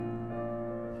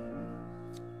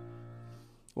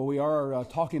Well, we are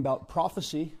talking about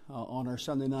prophecy on our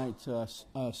Sunday night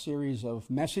series of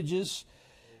messages,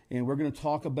 and we're going to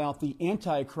talk about the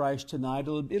Antichrist tonight.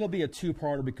 It'll be a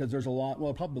two-parter because there's a lot, well,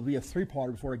 it'll probably be a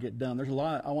three-parter before I get done. There's a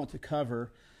lot I want to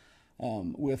cover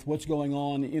with what's going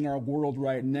on in our world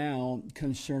right now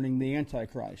concerning the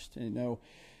Antichrist. And, you know,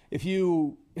 if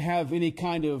you have any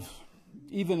kind of,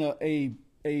 even a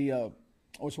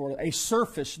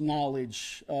surface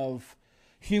knowledge of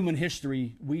human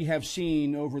history, we have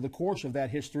seen over the course of that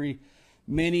history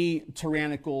many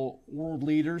tyrannical world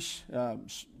leaders,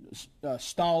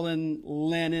 Stalin,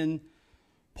 Lenin,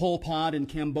 Pol Pot in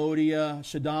Cambodia,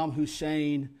 Saddam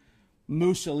Hussein,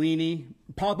 Mussolini.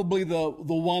 Probably the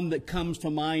one that comes to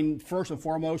mind first and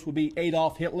foremost would be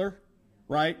Adolf Hitler,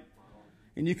 right?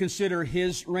 And you consider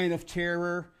his reign of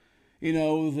terror, you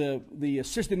know, the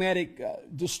systematic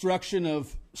destruction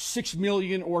of 6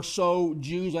 million or so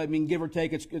Jews. I mean, give or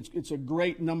take, it's a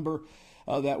great number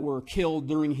that were killed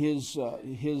during his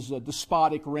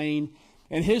despotic reign,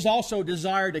 and his also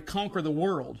desire to conquer the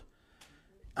world.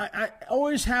 I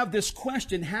always have this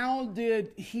question: how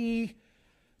did he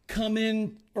come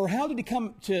in, or how did he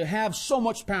come to have so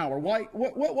much power? Why?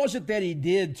 What was it that he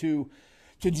did to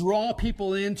draw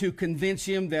people in, to convince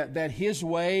him that his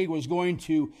way was going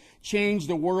to change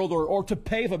the world, or to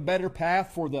pave a better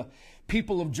path for the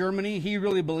people of Germany? He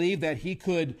really believed that he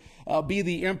could be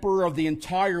the emperor of the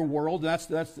entire world. That's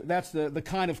the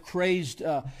kind of crazed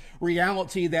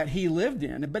reality that he lived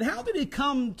in. But how did he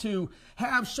come to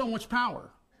have so much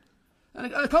power?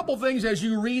 And a couple things as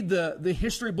you read the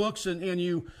history books and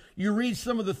you read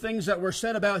some of the things that were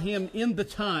said about him in the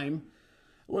time,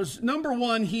 was number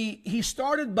one, he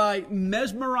started by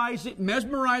mesmerizing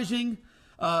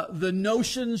the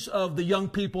notions of the young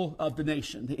people of the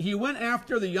nation. He went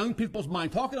after the young people's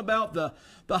mind, talking about the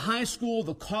high school,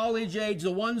 the college age,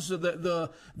 the ones, the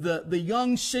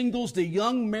young singles, the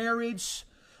young marrieds,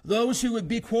 those who would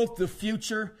be, quote, the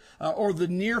future or the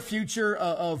near future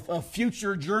of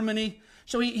future Germany.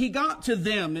 So he got to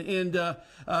them, and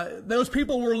those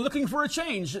people were looking for a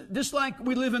change, just like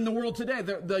we live in the world today.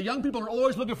 The young people are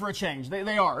always looking for a change.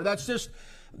 They are. That's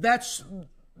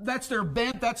their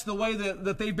bent. That's the way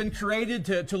that they've been created,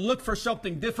 to look for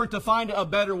something different, to find a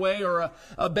better way or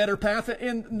a better path.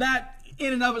 And that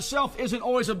in and of itself isn't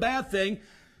always a bad thing,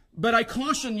 but I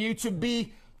caution you to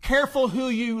be careful who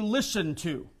you listen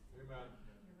to. Amen.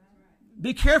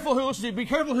 Be careful who listens to you. Be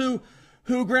careful who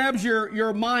grabs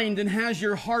your mind and has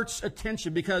your heart's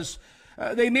attention, because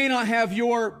they may not have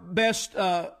your best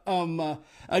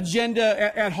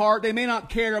agenda at heart. They may not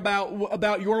care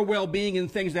about your well-being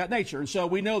and things of that nature. And so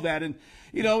we know that. And,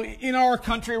 you know, in our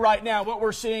country right now, what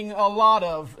we're seeing a lot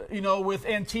of, you know, with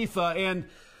Antifa and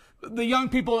the young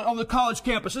people on the college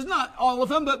campuses, not all of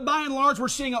them, but by and large, we're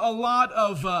seeing a lot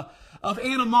of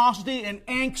animosity and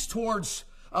angst towards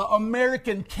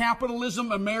American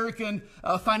capitalism, American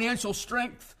financial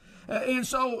strength. And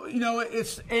so, you know,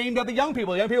 it's aimed at the young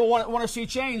people. Young people want to see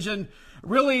change. And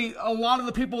really, a lot of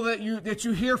the people that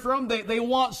you hear from, they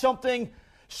want something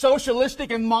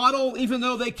socialistic and model. Even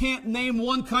though they can't name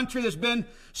one country that's been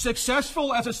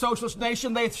successful as a socialist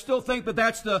nation, they still think that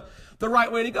that's the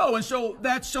right way to go. And so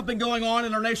that's something going on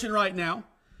in our nation right now.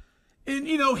 And,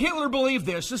 you know, Hitler believed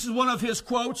this. This is one of his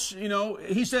quotes. You know,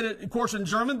 he said it, of course, in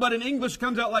German, but in English it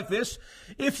comes out like this: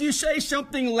 if you say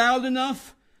something loud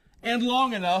enough and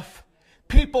long enough,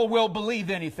 people will believe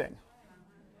anything.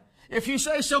 If you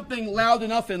say something loud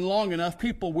enough and long enough,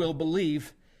 people will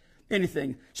believe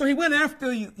anything. So he went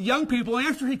after the young people, and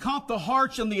after he caught the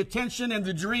hearts and the attention and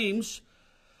the dreams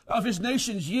of his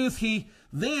nation's youth, he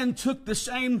then took the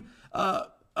same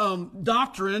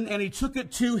doctrine, and he took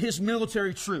it to his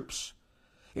military troops.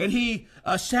 And he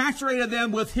saturated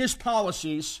them with his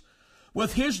policies,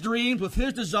 with his dreams, with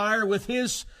his desire, with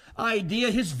his idea,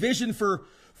 his vision for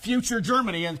future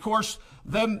Germany. And of course,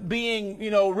 them being,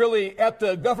 you know, really at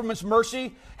the government's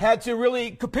mercy, had to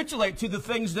really capitulate to the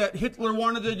things that Hitler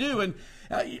wanted to do. And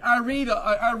I read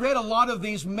a lot of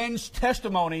these men's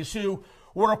testimonies who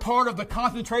were a part of the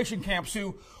concentration camps,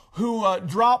 who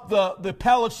dropped the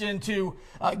pellets into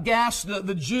gas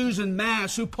the Jews en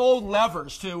masse, who pulled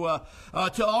levers to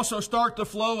also start the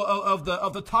flow of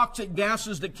the toxic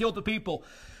gases that killed the people.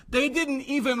 They didn't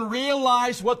even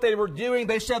realize what they were doing.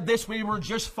 They said this: we were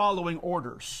just following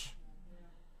orders.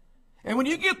 And when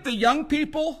you get the young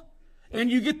people and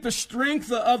you get the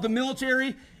strength of the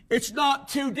military, it's not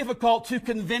too difficult to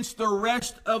convince the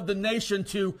rest of the nation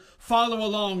to follow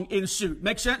along in suit.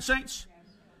 Make sense, saints?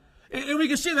 And we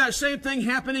can see that same thing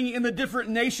happening in the different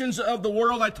nations of the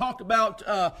world. I talked about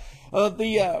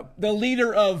the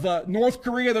leader of North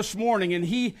Korea this morning, and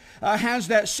he has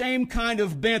that same kind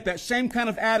of bent, that same kind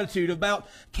of attitude about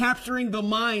capturing the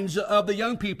minds of the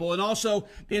young people and also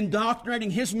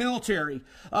indoctrinating his military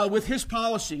with his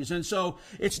policies. And so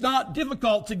it's not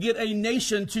difficult to get a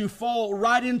nation to fall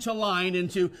right into line and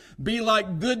to be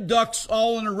like good ducks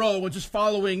all in a row and just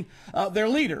following their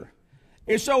leader.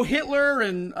 And so Hitler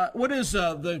and what is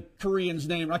the Korean's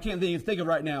name? I can't even think of it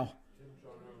right now.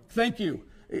 Thank you.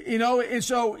 You know, and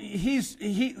so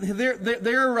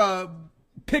their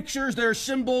pictures, their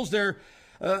symbols, they're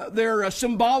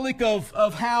symbolic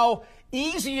of how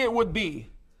easy it would be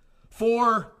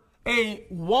for a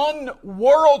one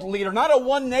world leader, not a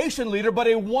one nation leader, but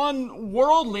a one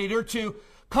world leader to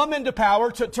come into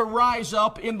power, to rise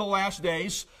up in the last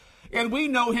days. And we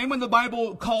know him when the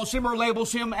Bible calls him or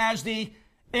labels him as the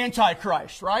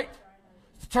Antichrist, right?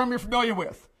 It's a term you're familiar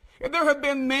with. And there have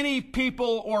been many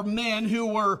people or men who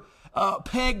were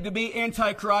pegged to be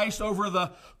Antichrist over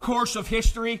the course of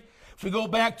history. If we go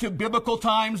back to biblical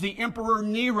times, the Emperor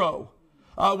Nero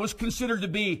was considered to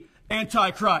be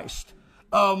Antichrist.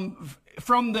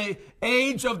 From the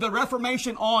age of the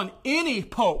Reformation on, any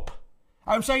pope,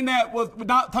 I'm saying that with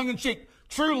not tongue-in-cheek,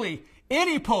 truly,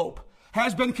 any pope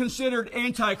has been considered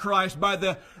Antichrist by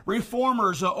the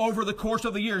reformers over the course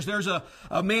of the years. There's a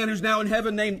man who's now in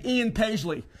heaven named Ian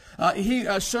Paisley. He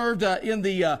served in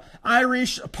the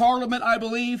Irish Parliament, I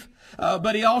believe,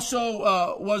 but he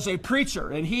also was a preacher.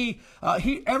 And he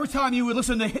every time you would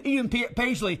listen to Ian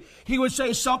Paisley, he would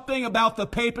say something about the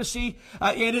papacy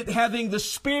and it having the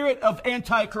spirit of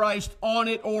Antichrist on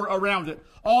it or around it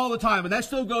all the time. And that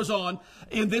still goes on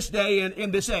in this day and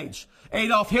in this age.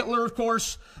 Adolf Hitler, of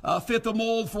course, fit the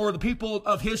mold for the people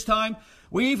of his time.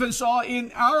 We even saw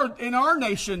in our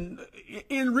nation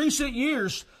in recent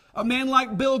years, a man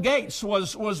like Bill Gates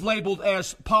was labeled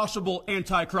as possible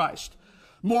Antichrist.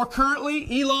 More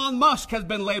currently, Elon Musk has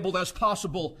been labeled as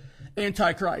possible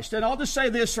Antichrist. And I'll just say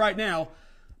this right now.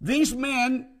 These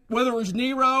men, whether it was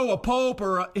Nero, a pope,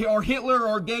 or Hitler,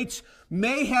 or Gates,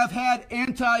 may have had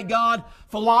anti-God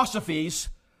philosophies.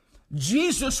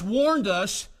 Jesus warned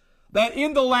us that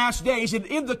in the last days and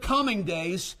in the coming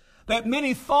days, that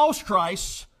many false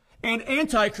Christs and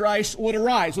antichrists would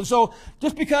arise. And so,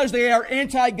 just because they are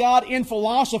anti-God in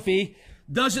philosophy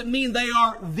doesn't mean they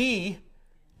are the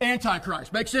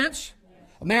Antichrist. Make sense?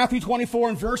 Matthew 24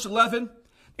 and verse 11,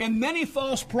 and many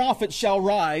false prophets shall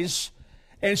rise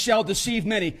and shall deceive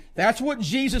many. That's what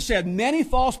Jesus said. Many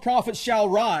false prophets shall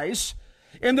rise,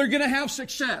 and they're going to have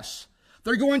success.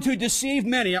 They're going to deceive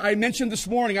many. I mentioned this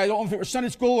morning, I don't know if it was Sunday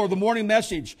school or the morning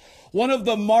message, one of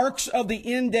the marks of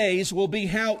the end days will be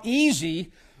how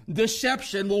easy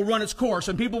deception will run its course,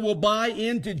 and people will buy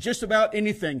into just about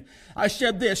anything. I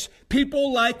said this,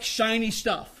 people like shiny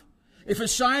stuff. If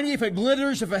it's shiny, if it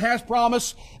glitters, if it has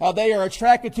promise, they are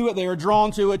attracted to it, they are drawn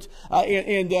to it,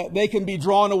 and they can be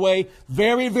drawn away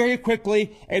very, very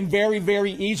quickly and very,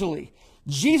 very easily.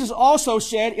 Jesus also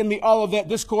said in the Olivet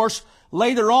Discourse,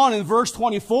 later on in verse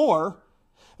 24,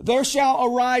 there shall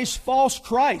arise false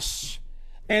Christs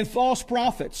and false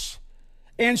prophets,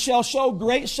 and shall show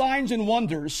great signs and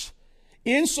wonders,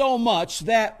 insomuch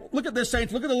that, look at this,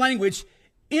 saints, look at the language,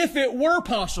 if it were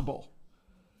possible.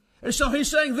 And so he's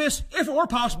saying this, if it were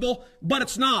possible, but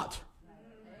it's not.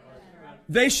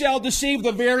 They shall deceive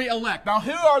the very elect. Now,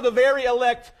 who are the very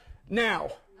elect now?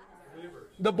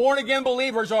 The born-again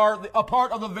believers are a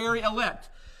part of the very elect.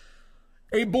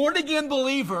 A born-again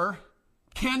believer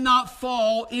cannot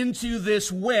fall into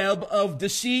this web of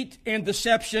deceit and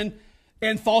deception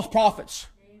and false prophets.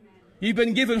 Amen. You've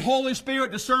been given Holy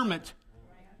Spirit discernment.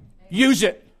 Use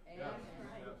it.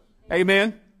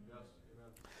 Amen.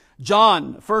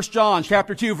 John, 1 John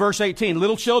chapter 2, verse 18.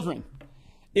 Little children,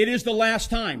 it is the last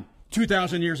time,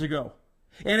 2,000 years ago.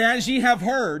 And as ye have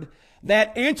heard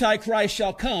that Antichrist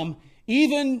shall come,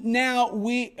 even now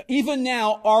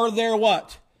are there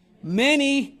what?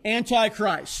 Many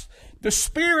antichrists. The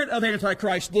spirit of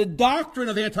Antichrist, the doctrine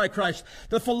of Antichrist,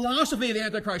 the philosophy of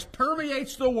Antichrist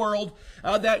permeates the world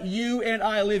that you and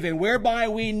I live in, whereby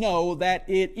we know that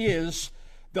it is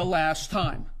the last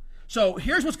time. So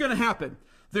here's what's going to happen.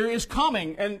 There is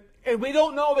coming, and we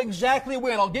don't know exactly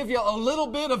when. I'll give you a little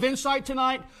bit of insight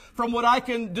tonight from what I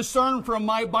can discern from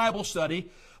my Bible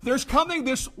study. There's coming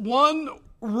this one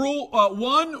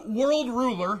world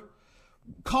ruler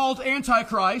called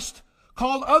Antichrist,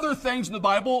 called other things in the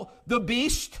Bible, the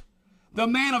beast, the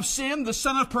man of sin, the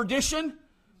son of perdition,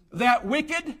 that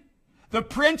wicked, the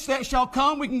prince that shall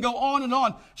come. We can go on and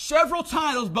on. Several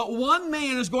titles, but one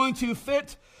man is going to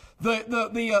fit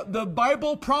the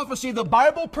Bible prophecy, the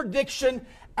Bible prediction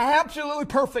absolutely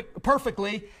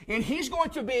perfectly, and he's going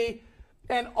to be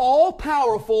an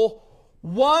all-powerful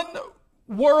one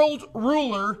world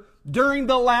ruler during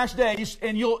the last days,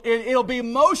 and it'll be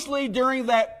mostly during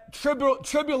that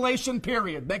tribulation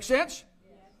period. Make sense?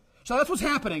 So that's what's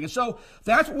happening. And so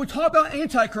that's what we talk about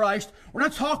Antichrist. We're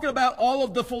not talking about all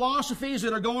of the philosophies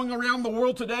that are going around the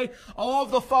world today, all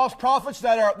of the false prophets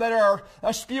that are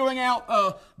spewing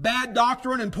out bad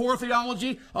doctrine and poor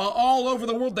theology all over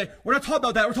the world. We're not talking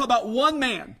about that. We're talking about one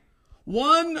man,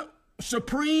 one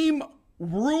supreme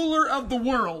ruler of the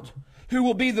world, who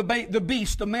will be the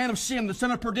beast, the man of sin, the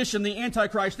son of perdition, the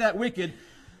Antichrist, that wicked,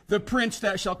 the prince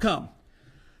that shall come.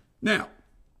 Now,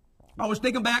 I was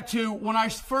thinking back to when I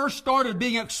first started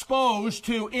being exposed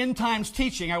to end times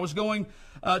teaching. I was going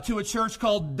to a church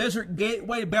called Desert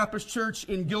Gateway Baptist Church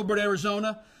in Gilbert,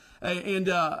 Arizona. And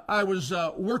I was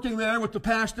working there with the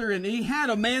pastor, and he had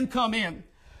a man come in.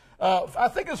 I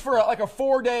think it was for like a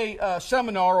 4-day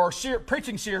seminar or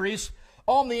preaching series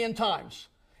on the end times.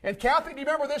 And Kathy, do you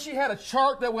remember this? He had a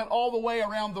chart that went all the way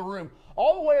around the room.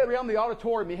 All the way around the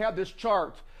auditorium, he had this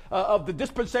chart of the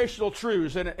dispensational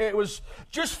truths. And it was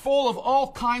just full of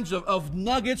all kinds of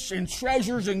nuggets and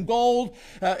treasures and gold.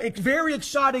 Very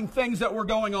exciting things that were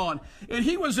going on. And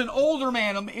he was an older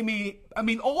man. I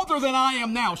mean, older than I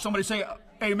am now. Somebody say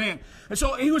amen. And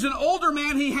so he was an older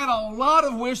man. He had a lot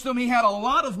of wisdom. He had a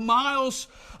lot of miles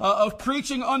of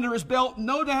preaching under his belt.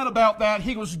 No doubt about that.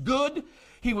 He was good.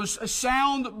 He was a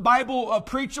sound Bible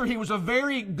preacher. He was a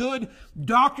very good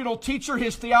doctrinal teacher.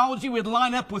 His theology would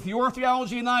line up with your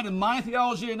theology tonight and my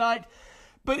theology tonight.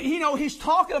 But, he's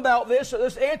talking about this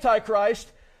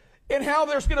Antichrist, and how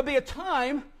there's going to be a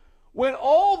time when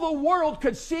all the world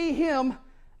could see him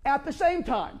at the same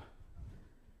time.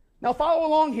 Now, follow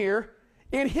along here.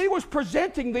 And he was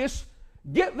presenting this,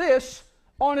 get this,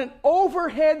 on an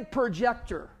overhead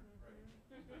projector.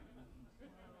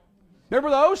 Remember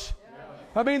those?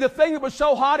 I mean, the thing that was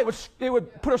so hot, it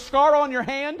would put a scar on your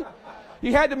hand.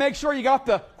 You had to make sure you got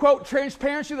the, quote,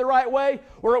 transparency the right way,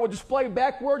 or it would display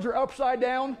backwards or upside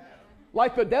down,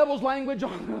 like the devil's language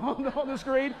on the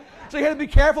screen. So you had to be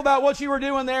careful about what you were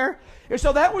doing there. And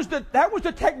so that was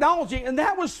the technology, and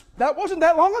that wasn't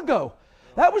that long ago.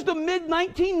 That was the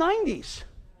mid-1990s.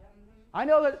 I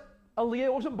know that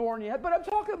Aaliyah wasn't born yet, but I'm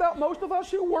talking about most of us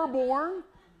who were born.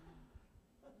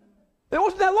 It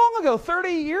wasn't that long ago, 30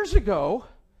 years ago.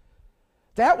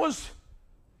 That was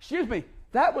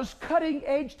cutting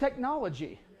edge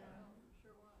technology.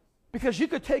 Because you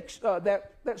could take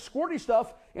that squirty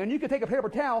stuff, and you could take a paper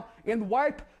towel and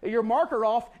wipe your marker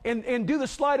off and do the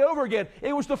slide over again.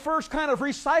 It was the first kind of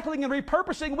recycling and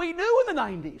repurposing we knew in the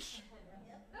 90s.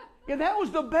 And that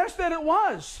was the best that it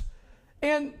was.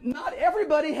 And not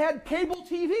everybody had cable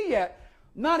TV yet.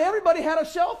 Not everybody had a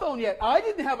cell phone yet. I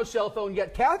didn't have a cell phone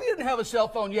yet. Kathy didn't have a cell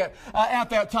phone yet at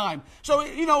that time. So,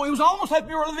 it was almost like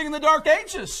we were living in the dark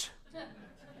ages.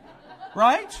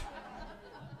 Right?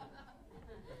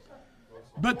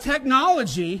 But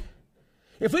technology,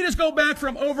 if we just go back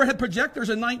from overhead projectors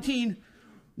in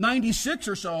 1996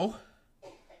 or so,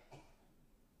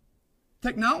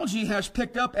 technology has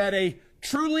picked up at a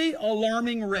truly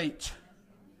alarming rate.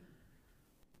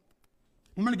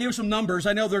 I'm going to give you some numbers.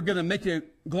 I know they're going to make you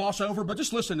gloss over, but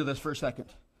just listen to this for a second.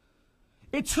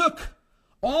 It took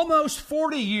almost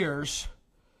 40 years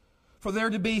for there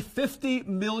to be 50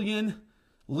 million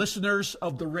listeners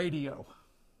of the radio.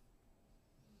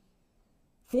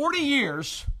 40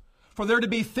 years for there to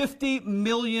be 50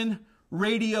 million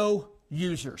radio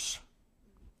users.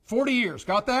 40 years.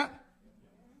 Got that?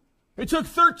 It took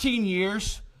 13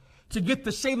 years to get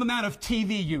the same amount of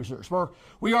TV users.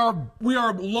 We are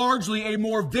largely a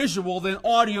more visual than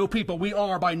audio people. We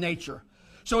are by nature.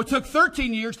 So it took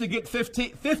 13 years to get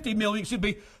 50 million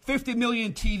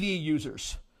TV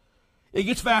users. It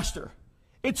gets faster.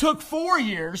 It took 4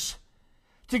 years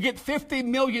to get 50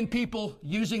 million people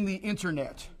using the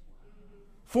internet.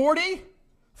 40,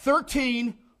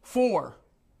 13, 4.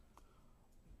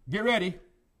 Get ready.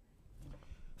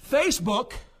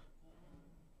 Facebook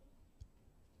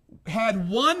had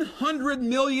 100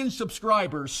 million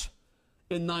subscribers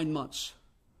in 9 months.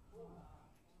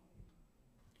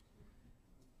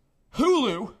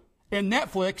 Hulu and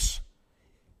Netflix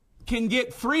can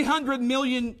get 300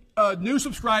 million new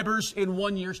subscribers in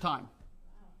 1 year's time.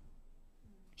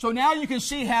 So now you can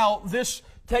see how this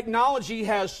technology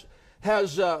has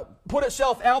put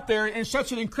itself out there in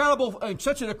such an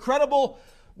incredible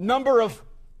number of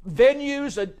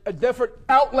venues, different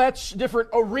outlets, different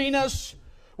arenas,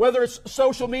 whether it's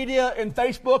social media and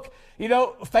Facebook. You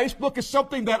know, Facebook is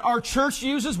something that our church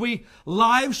uses. We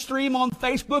live stream on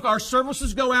Facebook. Our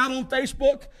services go out on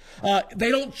Facebook. They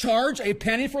don't charge a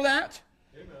penny for that.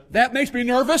 Amen. That makes me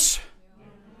nervous.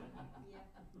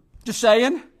 Just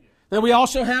saying. Then we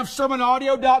also have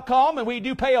sermonaudio.com, and we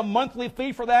do pay a monthly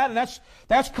fee for that, and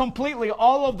that's completely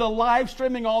all of the live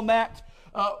streaming on that.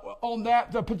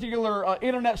 The particular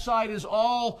internet site is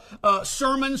all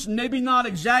sermons, maybe not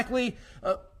exactly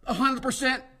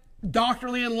 100%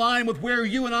 doctrinally in line with where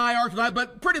you and I are tonight,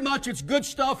 but pretty much it's good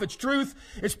stuff, it's truth,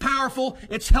 it's powerful,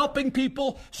 it's helping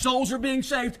people, souls are being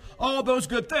saved, all those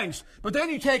good things. But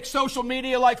then you take social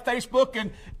media like Facebook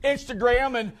and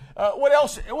Instagram and what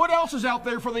else is out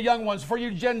there for the young ones, for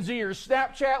you Gen Zers?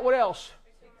 Snapchat, what else?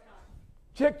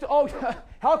 TikTok. Oh,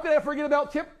 how could I forget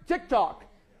about TikTok?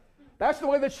 That's the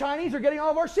way the Chinese are getting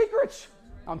all of our secrets.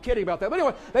 I'm kidding about that. But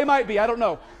anyway, they might be. I don't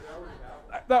know.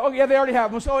 Oh, yeah, they already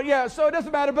have them. So, yeah, so it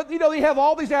doesn't matter. But, you know, they have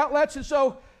all these outlets. And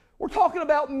so we're talking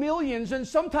about millions and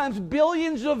sometimes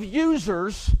billions of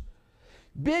users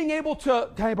being able to,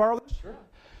 can I borrow this? Sure.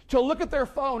 To look at their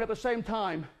phone at the same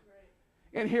time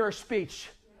and hear a speech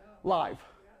live.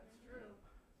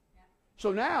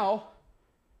 So now,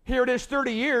 here it is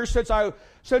 30 years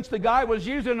since the guy was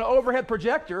using an overhead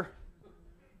projector.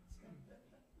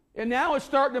 And now it's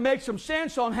starting to make some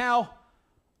sense on how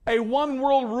a one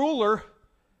world ruler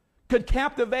could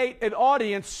captivate an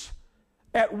audience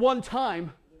at one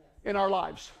time in our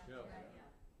lives.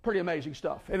 Pretty amazing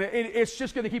stuff. And it's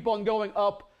just going to keep on going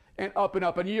up and up and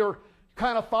up. And you're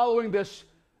kind of following this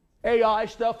AI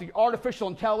stuff, the artificial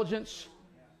intelligence,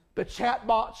 the chat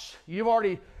bots. You've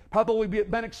already probably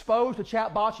been exposed to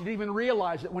chat bots. You didn't even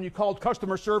realize it when you called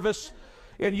customer service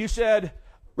and you said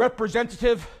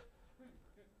representative.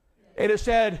 And it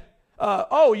said,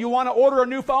 oh, you want to order a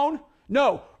new phone?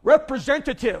 No,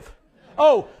 representative.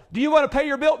 Oh, do you want to pay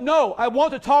your bill? No, I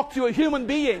want to talk to a human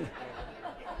being.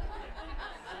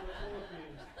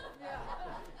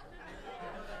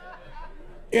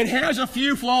 It has a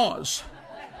few flaws.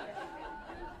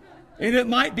 And it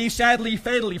might be sadly,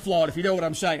 fatally flawed, if you know what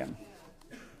I'm saying.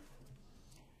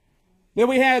 Then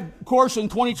we had, of course, in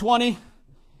 2020,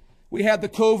 we had the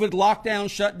COVID lockdown,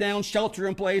 shutdown, shelter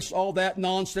in place, all that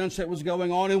nonsense that was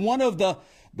going on. And one of the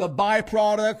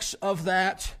byproducts of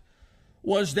that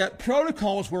was that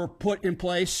protocols were put in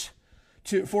place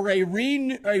for a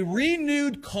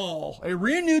renewed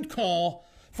call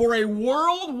for a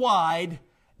worldwide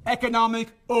economic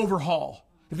overhaul.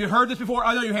 Have you heard this before?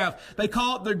 I know you have. They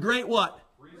call it the Great what?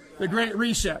 Reset. The Great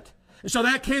Reset. And so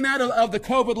that came out of the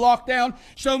COVID lockdown.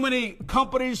 So many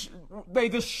companies, they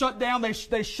just shut down. They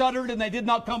shuttered and they did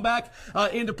not come back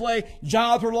into play.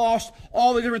 Jobs were lost,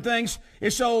 all the different things.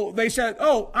 And so they said,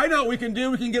 oh, I know what we can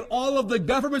do. We can get all of the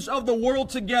governments of the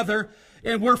world together,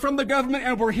 and we're from the government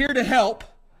and we're here to help.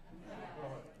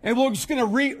 And we're just going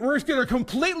to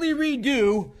completely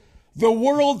redo the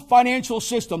world financial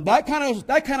system. That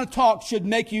kind of talk should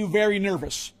make you very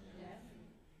nervous.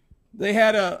 They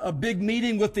had a big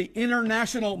meeting with the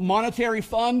International Monetary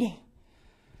Fund.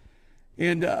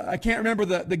 And I can't remember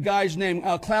the guy's name.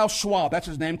 Klaus Schwab, that's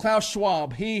his name. Klaus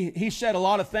Schwab. He said a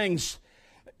lot of things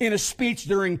in a speech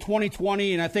during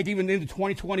 2020 and I think even into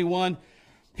 2021.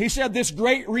 He said this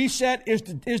great reset is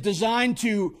designed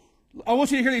to, I want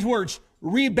you to hear these words,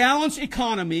 rebalance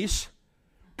economies,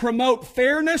 promote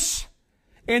fairness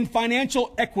and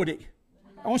financial equity.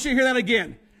 I want you to hear that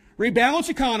again. Rebalance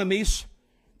economies,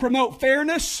 promote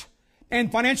fairness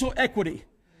and financial equity.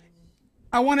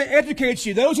 I want to educate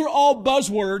you. Those are all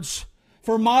buzzwords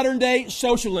for modern day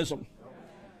socialism.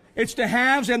 It's the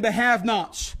haves and the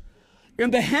have-nots.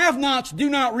 And the have-nots do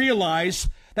not realize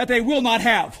that they will not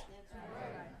have.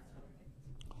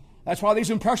 That's why these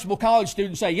impressionable college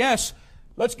students say, yes,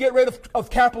 let's get rid of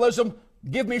capitalism,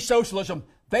 give me socialism.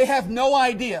 They have no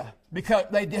idea because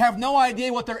they have no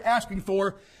idea what they're asking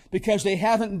for because they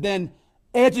haven't been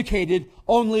educated,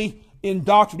 only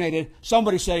indoctrinated.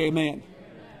 Somebody say amen.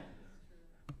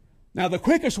 Now, the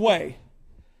quickest way,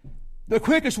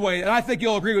 and I think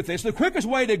you'll agree with this, the quickest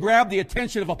way to grab the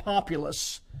attention of a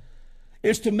populace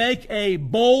is to make a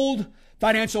bold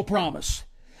financial promise,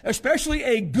 especially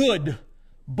a good,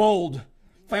 bold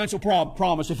financial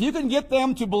promise. If you can get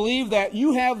them to believe that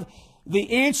you have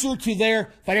the answer to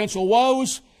their financial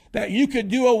woes, that you could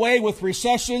do away with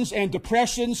recessions and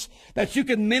depressions, that you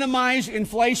can minimize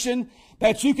inflation,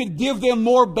 that you could give them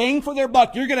more bang for their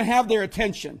buck, you're going to have their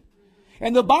attention.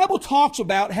 And the Bible talks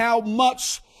about how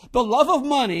much the love of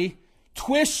money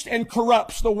twists and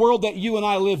corrupts the world that you and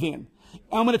I live in.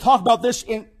 I'm going to talk about this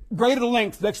in greater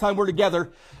length next time we're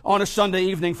together on a Sunday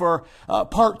evening for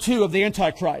part 2 of the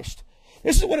Antichrist.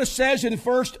 This is what it says in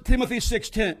 1 Timothy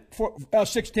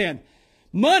 6:10.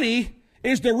 Money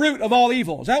is the root of all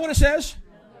evil. Is that what it says?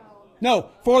 No.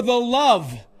 For the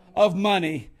love of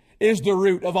money is the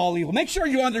root of all evil. Make sure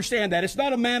you understand that. It's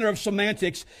not a matter of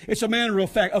semantics. It's a matter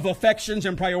of affections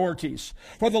and priorities.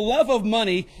 For the love of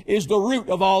money is the root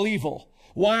of all evil,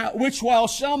 which while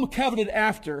some coveted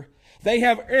after, they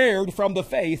have erred from the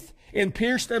faith and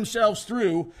pierced themselves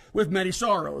through with many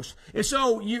sorrows. And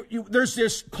so there's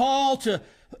this call to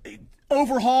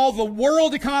overhaul the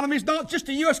world economies, not just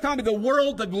the U.S. economy, the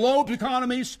world, the globe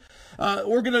economies.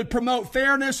 We're going to promote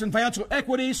fairness and financial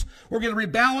equities. We're going to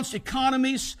rebalance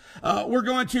economies. We're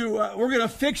going to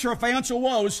fix our financial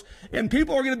woes, and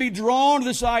people are going to be drawn to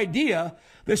this idea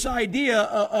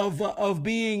of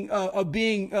being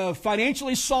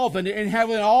financially solvent and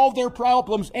having all of their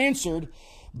problems answered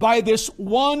by this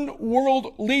one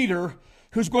world leader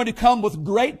who's going to come with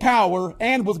great power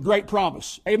and with great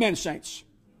promise. Amen, saints.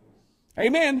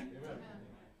 Amen. Amen.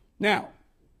 Now,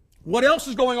 what else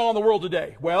is going on in the world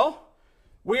today? Well,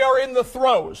 we are in the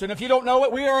throes, and if you don't know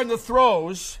it, we are in the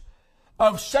throes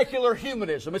of secular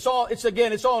humanism. It's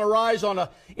on a rise on an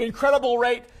incredible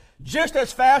rate. Just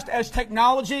as fast as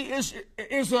technology is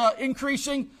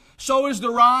increasing, so is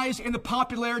the rise in the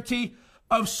popularity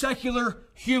of secular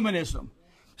humanism.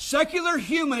 Secular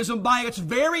humanism, by its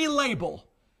very label,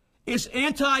 is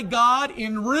anti-God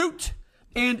in root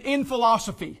and in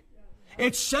philosophy.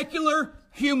 It's secular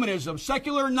humanism.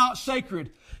 Secular, not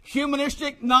sacred.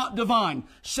 Humanistic, not divine.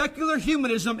 Secular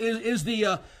humanism is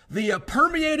the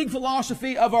permeating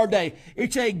philosophy of our day.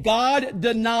 It's a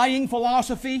God-denying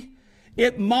philosophy.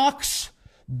 It mocks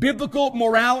biblical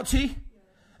morality.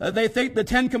 They think the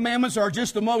Ten Commandments are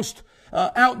just the most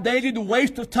outdated,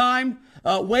 waste of time,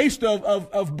 waste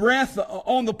of breath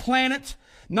on the planet,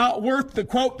 not worth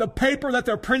the paper that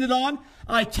they're printed on.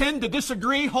 I tend to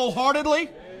disagree wholeheartedly.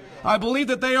 I believe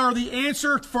that they are the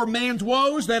answer for man's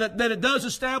woes, that it does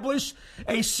establish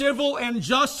a civil and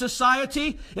just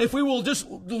society. If we will just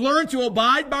learn to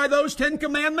abide by those 10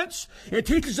 commandments, it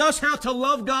teaches us how to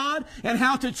love God and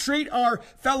how to treat our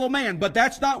fellow man. But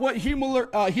that's not what secular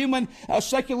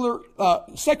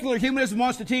humanism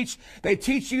wants to teach. They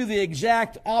teach you the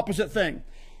exact opposite thing.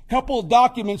 A couple of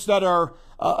documents that are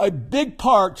a big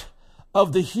part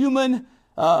of the human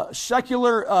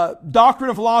secular doctrine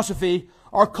of philosophy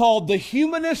are called the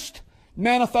Humanist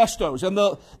Manifestos. And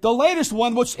the latest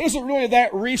one, which isn't really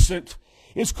that recent,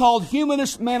 is called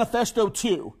Humanist Manifesto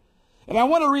 2. And I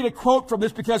want to read a quote from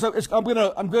this because I'm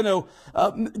going to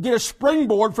get a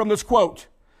springboard from this quote.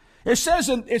 It says,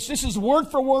 this is word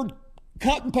for word,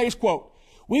 cut and paste quote.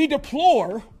 We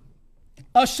deplore,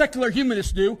 us secular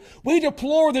humanists do, we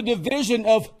deplore the division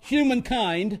of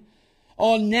humankind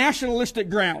on nationalistic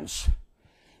grounds.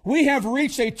 We have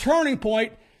reached a turning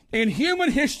point in human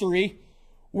history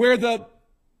where the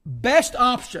best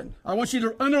option, I want you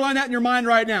to underline that in your mind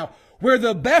right now, where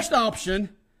the best option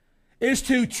is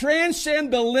to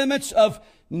transcend the limits of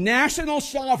national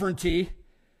sovereignty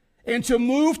and to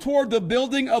move toward the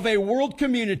building of a world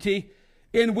community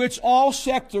in which all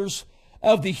sectors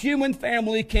of the human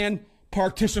family can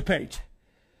participate.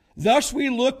 Thus, we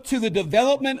look to the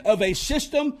development of a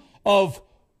system of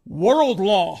world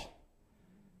law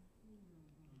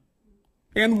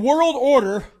and world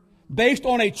order based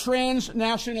on a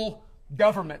transnational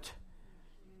government.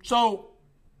 So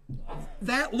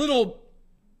that little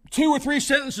 2 or 3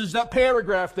 sentences, that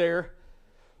paragraph there,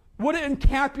 what it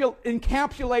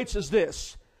encapsulates is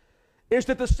this, is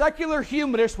that the secular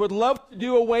humanist would love to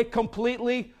do away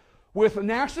completely with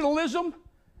nationalism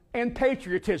and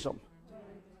patriotism.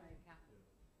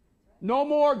 No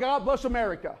more God bless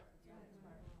America.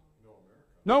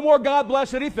 No more God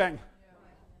bless anything.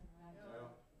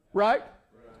 Right?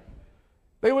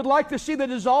 They would like to see the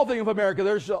dissolving of America.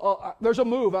 There's a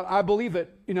move, I believe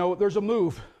it, there's a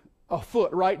move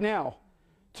afoot right now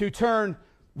to turn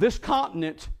this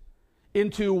continent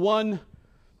into one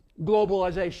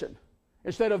globalization.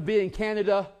 Instead of being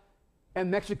Canada and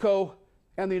Mexico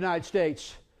and the United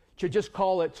States, to just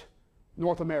call it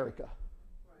North America.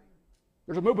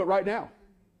 There's a movement right now.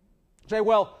 Say,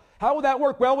 well, how would that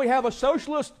work? Well, we have a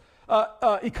socialist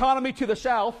economy to the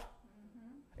south,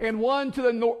 and one to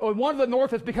the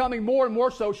north is becoming more and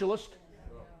more socialist.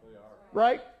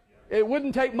 Right? It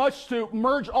wouldn't take much to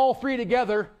merge all three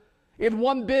together in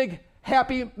one big,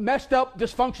 happy, messed up,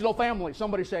 dysfunctional family.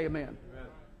 Somebody say amen. Amen.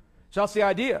 So that's the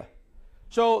idea.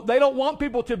 So they don't want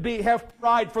people to have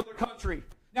pride for their country.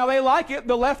 Now they like it.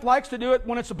 The left likes to do it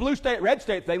when it's a blue state, red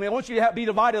state thing. They want you to be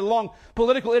divided along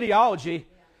political ideology,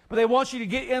 but they want you to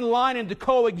get in line and to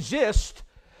coexist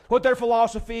with their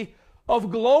philosophy of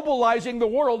globalizing the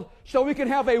world so we can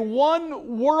have a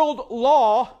one world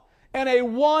law and a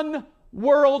one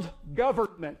world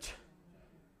government.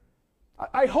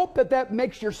 I hope that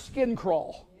makes your skin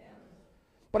crawl.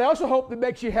 But I also hope it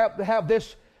makes you have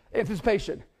this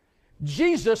anticipation.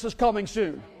 Jesus is coming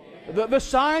soon. The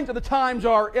signs of the times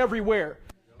are everywhere.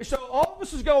 So all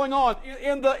this is going on,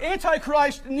 and the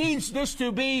Antichrist needs this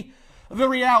to be the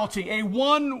reality. A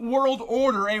one world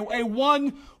order, a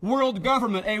one world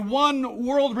government, a one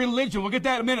world religion. We'll get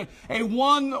that in a minute. A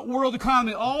one world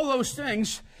economy. All those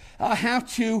things have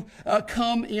to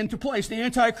come into place. The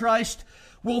Antichrist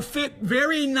will fit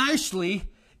very nicely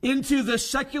into the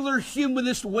secular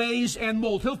humanist ways and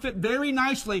mold. He'll fit very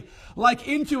nicely like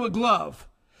into a glove.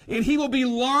 And he will be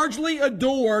largely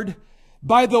adored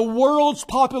by the world's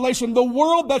population, the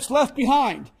world that's left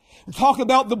behind. We're talking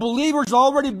about the believers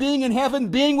already being in heaven,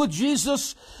 being with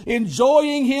Jesus,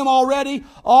 enjoying Him already.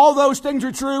 All those things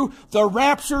are true. The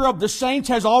rapture of the saints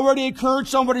has already occurred.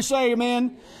 Somebody say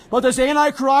amen. But this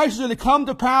Antichrist is going to come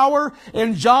to power,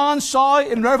 and John saw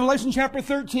it in Revelation chapter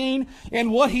 13,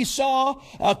 and what he saw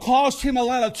caused him a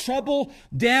lot of trouble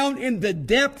down in the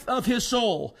depth of his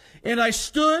soul. And I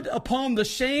stood upon the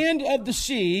sand of the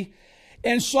sea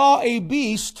and saw a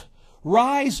beast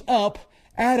rise up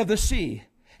out of the sea,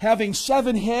 having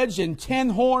 7 heads and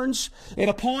 10 horns, and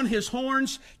upon his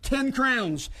horns 10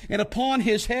 crowns, and upon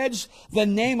his heads the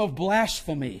name of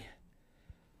blasphemy.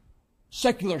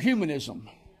 Secular humanism.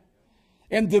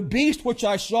 And the beast which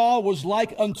I saw was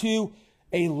like unto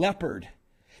a leopard,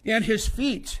 and his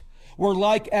feet were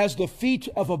like as the feet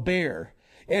of a bear,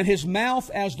 and his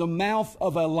mouth as the mouth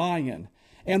of a lion.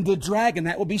 And the dragon,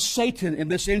 that will be Satan in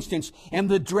this instance, and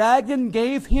the dragon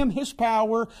gave him his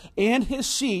power and his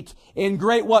seat in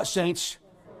great what, saints?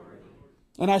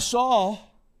 And I saw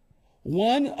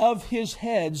one of his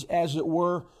heads, as it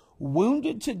were,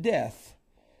 wounded to death,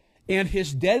 and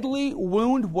his deadly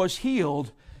wound was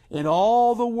healed, and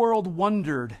all the world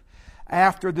wondered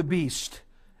after the beast.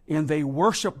 And they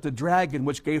worshiped the dragon,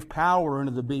 which gave power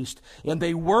unto the beast. And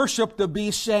they worshiped the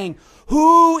beast, saying,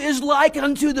 Who is like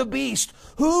unto the beast?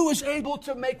 Who is able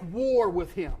to make war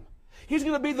with him? He's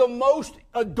going to be the most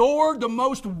adored, the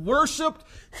most worshiped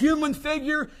human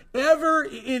figure ever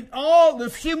in all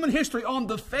of human history on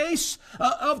the face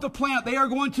of the planet. They are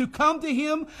going to come to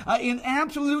him in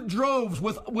absolute droves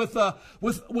with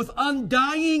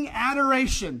undying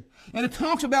adoration. And it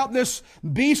talks about this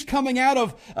beast coming out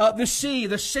of the sea,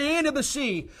 the sand of the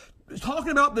sea.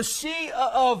 Talking about the sea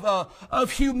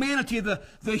of humanity, the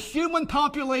human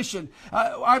population.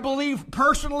 I believe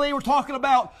personally we're talking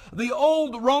about the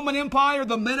old Roman Empire,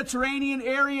 the Mediterranean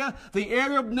area, the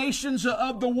Arab nations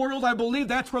of the world. I believe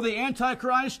that's where the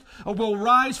Antichrist will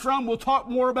rise from. We'll talk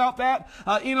more about that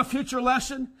in a future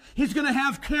lesson. He's going to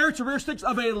have characteristics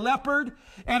of a leopard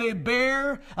and a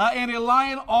bear and a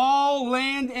lion, all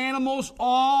land animals,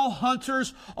 all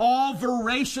hunters, all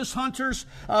voracious hunters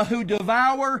who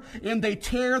devour and they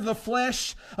tear the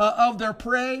flesh of their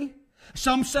prey.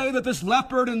 Some say that this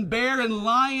leopard and bear and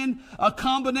lion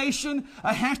combination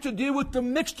has to do with the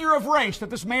mixture of race, that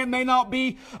this man may not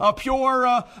be pure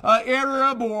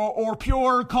Arab or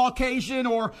pure Caucasian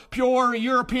or pure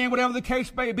European, whatever the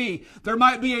case may be. There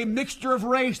might be a mixture of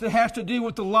race that has to do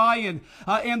with the lion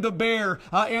and the bear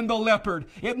and the leopard.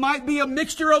 It might be a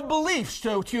mixture of beliefs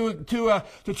to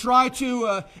try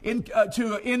to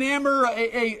enamor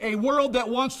a world that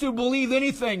wants to believe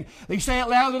anything. They say it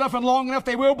loud enough and long enough,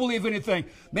 they will believe anything.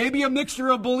 Maybe a mixture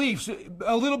of beliefs,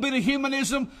 a little bit of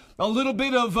humanism, a little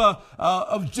bit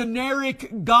of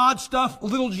generic God stuff,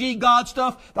 little g God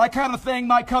stuff. That kind of thing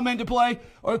might come into play.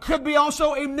 Or it could be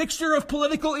also a mixture of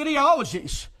political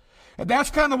ideologies. And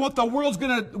that's kind of what the world's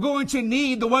going to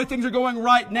need, the way things are going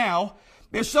right now,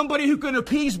 is somebody who can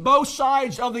appease both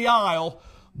sides of the aisle,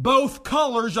 both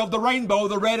colors of the rainbow,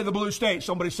 the red and the blue state.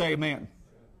 Somebody say amen.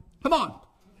 Come on.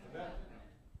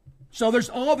 So there's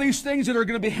all these things that are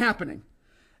going to be happening.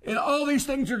 And all these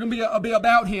things are going to be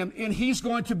about him. And he's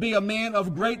going to be a man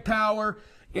of great power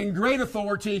and great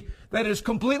authority that is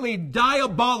completely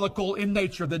diabolical in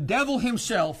nature. The devil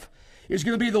himself is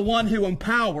going to be the one who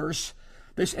empowers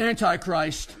this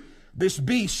Antichrist, this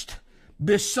beast,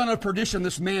 this son of perdition,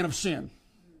 this man of sin.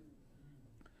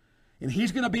 And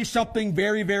he's going to be something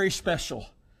very, very special.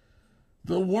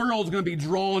 The world's going to be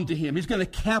drawn to him. He's going to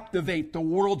captivate the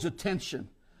world's attention.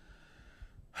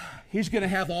 He's going to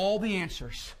have all the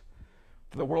answers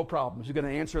to the world problems. He's going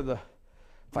to answer the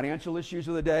financial issues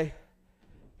of the day.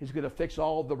 He's going to fix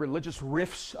all the religious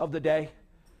rifts of the day.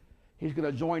 He's going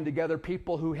to join together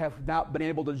people who have not been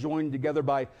able to join together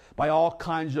by all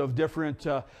kinds of different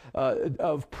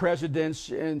of presidents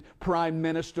and prime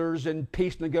ministers and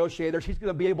peace negotiators. He's going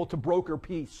to be able to broker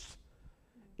peace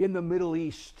in the Middle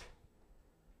East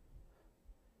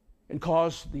and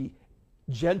cause the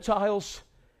Gentiles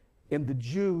and the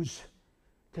Jews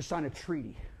to sign a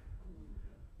treaty.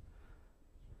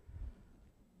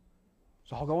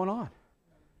 It's all going on.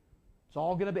 It's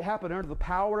all going to happen under the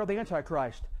power of the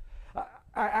Antichrist.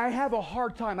 I have a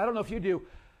hard time. I don't know if you do.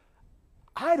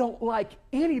 I don't like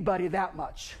anybody that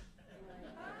much.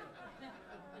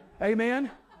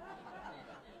 Amen?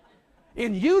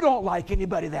 And you don't like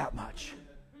anybody that much.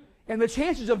 And the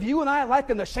chances of you and I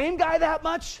liking the same guy that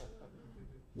much,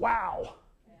 wow.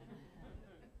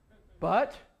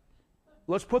 But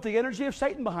let's put the energy of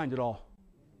Satan behind it all.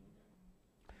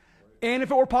 And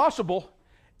if it were possible,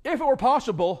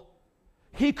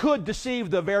 he could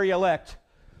deceive the very elect.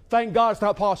 Thank God it's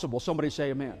not possible. Somebody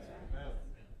say amen.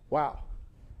 Wow.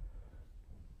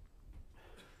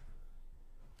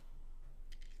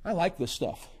 I like this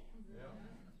stuff.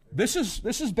 This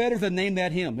is better than Name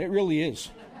That Hymn. It really is.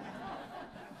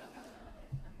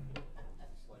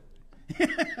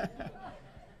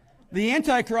 The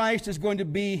Antichrist is going to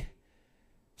be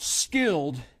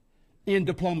skilled in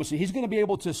diplomacy. He's going to be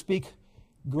able to speak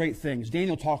great things.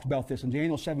 Daniel talked about this in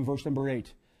Daniel 7, verse number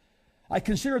 8. I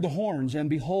considered the horns, and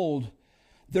behold,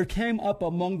 there came up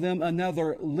among them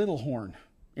another little horn,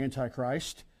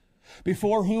 Antichrist,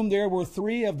 before whom there were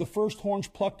 3 of the first horns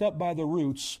plucked up by the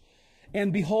roots.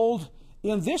 And behold,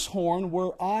 in this horn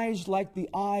were eyes like the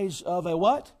eyes of a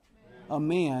what? A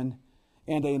man,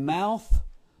 and a mouth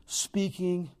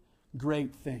speaking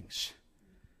great things.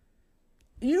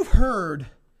 You've heard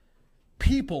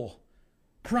people,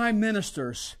 prime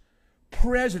ministers,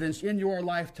 presidents in your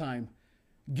lifetime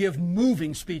give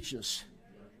moving speeches.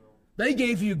 They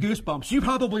gave you goosebumps. You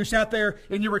probably sat there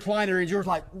in your recliner and you were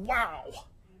like, wow.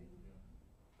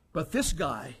 But this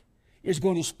guy is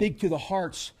going to speak to the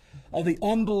hearts of the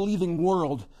unbelieving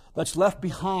world that's left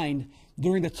behind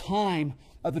during the time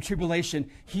of the tribulation.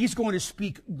 He's going to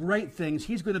speak great things.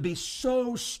 He's going to be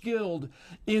so skilled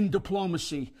in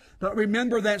diplomacy. But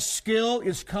remember, that skill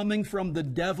is coming from the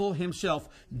devil himself.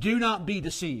 Do not be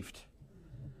deceived.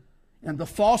 And the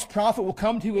false prophet will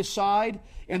come to his side,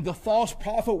 and the false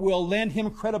prophet will lend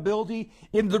him credibility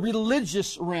in the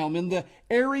religious realm, in the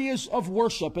areas of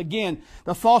worship. Again,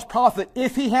 the false prophet,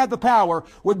 if he had the power,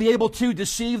 would be able to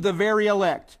deceive the very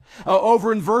elect.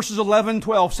 Over in verses 11,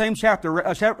 12, same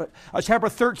chapter, chapter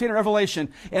 13 of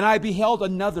Revelation, and I beheld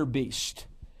another beast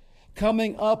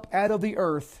coming up out of the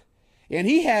earth, and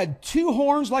he had 2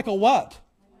 horns like a what?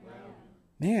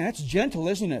 Man, that's gentle,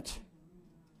 isn't it?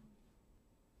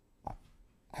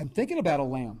 I'm thinking about a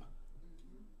lamb.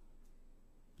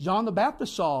 John the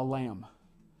Baptist saw a lamb.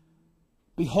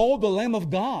 Behold the Lamb of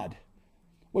God,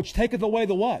 which taketh away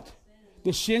the what?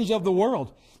 The sins of the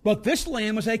world. But this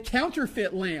lamb is a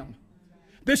counterfeit lamb.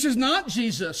 This is not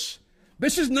Jesus.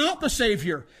 This is not the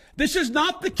Savior. This is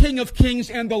not the King of Kings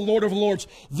and the Lord of Lords.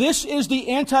 This is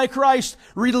the Antichrist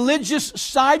religious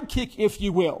sidekick, if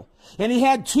you will. And he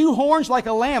had 2 horns like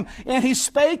a lamb, and he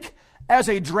spake as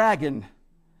a dragon.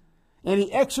 And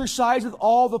he exerciseth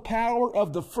all the power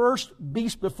of the first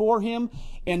beast before him,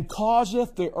 and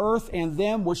causeth the earth and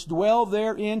them which dwell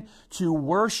therein to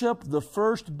worship the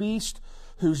first beast,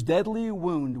 whose deadly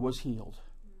wound was healed.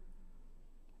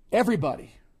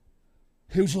 Everybody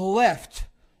who's left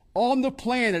on the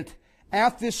planet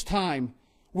at this time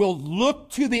will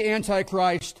look to the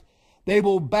Antichrist. They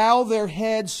will bow their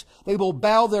heads, they will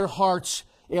bow their hearts,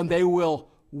 and they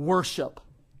will worship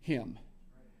him.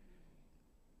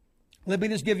 Let me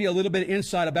just give you a little bit of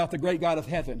insight about the great God of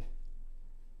heaven.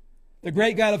 The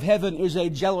great God of heaven is a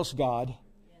jealous God,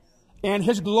 and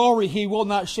his glory he will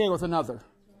not share with another.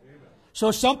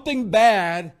 So something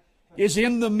bad is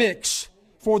in the mix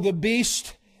for the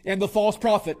beast and the false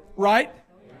prophet, right?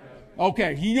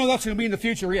 Okay, you know that's going to be in the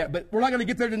future yet, but we're not going to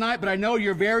get there tonight, but I know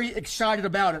you're very excited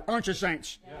about it, aren't you,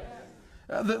 saints?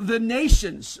 The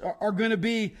nations are going to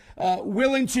be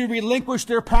willing to relinquish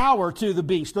their power to the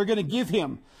beast. They're going to give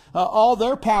him all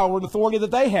their power and authority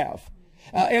that they have.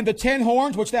 And the 10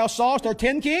 horns which thou sawest are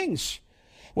 10 kings,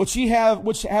 which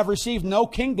have received no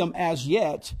kingdom as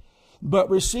yet, but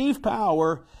receive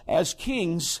power as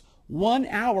kings 1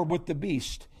 hour with the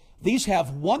beast. These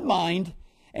have one mind,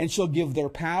 and shall give their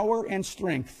power and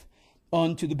strength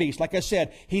unto the beast. Like I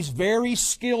said, he's very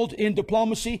skilled in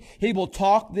diplomacy. He will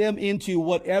talk them into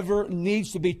whatever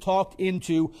needs to be talked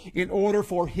into in order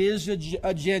for his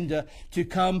agenda to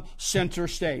come center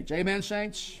stage. Amen,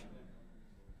 saints?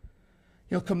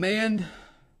 He'll command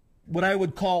what I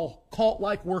would call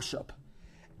cult-like worship.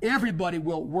 Everybody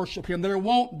will worship him. There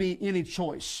won't be any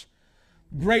choice.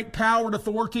 Great power and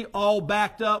authority, all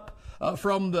backed up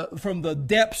from the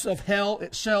depths of hell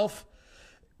itself.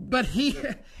 But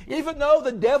even though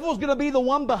the devil's going to be the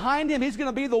one behind him, he's going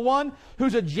to be the one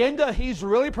whose agenda he's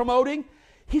really promoting,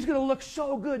 he's going to look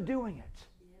so good doing it.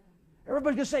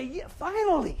 Everybody's going to say, yeah,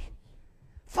 finally,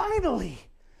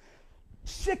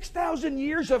 6,000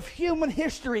 years of human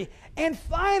history, and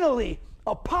finally,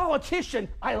 a politician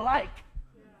I like.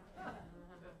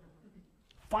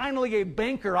 Finally, a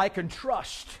banker I can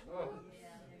trust.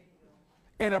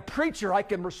 And a preacher I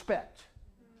can respect.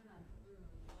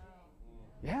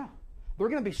 Yeah. They're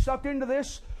going to be sucked into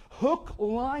this, hook,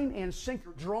 line, and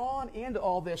sinker, drawn into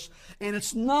all this. And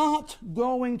it's not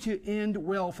going to end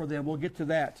well for them. We'll get to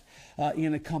that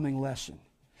in a coming lesson.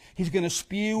 He's going to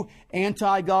spew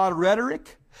anti-God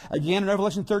rhetoric. Again, in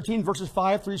Revelation 13, verses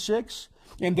 5 through 6.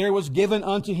 And there was given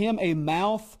unto him a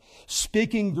mouth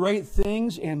speaking great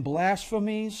things and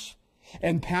blasphemies.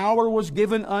 And power was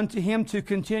given unto him to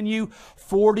continue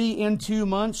 42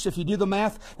 months. If you do the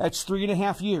math, that's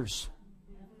 3.5 years.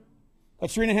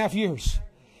 That's 3.5 years.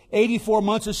 84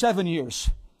 months is 7 years.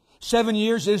 7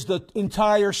 years is the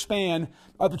entire span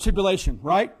of the tribulation,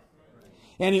 right?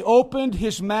 And he opened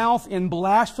his mouth in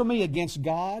blasphemy against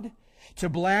God, to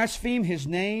blaspheme his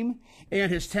name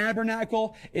and his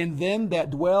tabernacle and them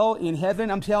that dwell in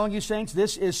heaven. I'm telling you, saints,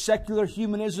 this is secular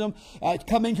humanism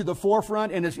coming to the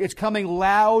forefront, and it's coming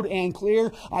loud and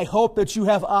clear. I hope that you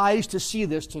have eyes to see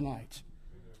this tonight.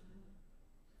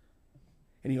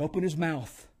 And he opened his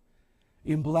mouth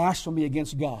in blasphemy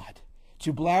against God,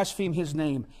 to blaspheme his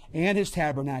name and his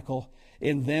tabernacle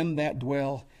and them that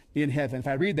dwell in heaven. If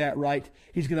I read that right,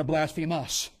 he's going to blaspheme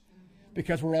us,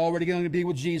 because we're already going to be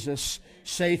with Jesus,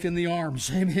 safe in the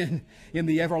arms, amen, in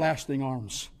the everlasting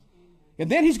arms. And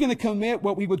then he's going to commit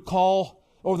what we would call,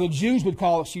 or the Jews would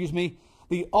call,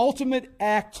 the ultimate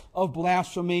act of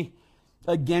blasphemy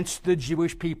against the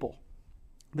Jewish people.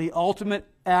 The ultimate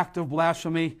act of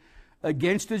blasphemy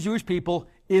against the Jewish people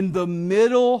in the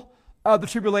middle of the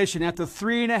tribulation, at the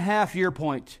 3.5 year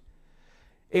point.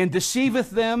 And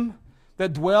deceiveth them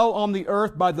that dwell on the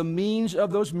earth by the means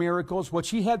of those miracles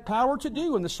which he had power to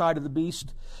do in the sight of the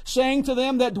beast, saying to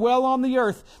them that dwell on the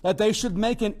earth that they should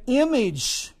make an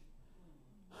image.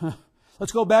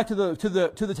 Let's go back to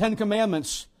the Ten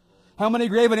Commandments. How many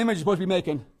graven images are supposed to be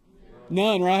making?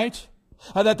 None, right?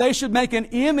 That they should make an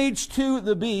image to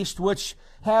the beast which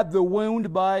had the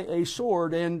wound by a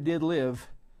sword and did live.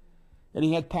 And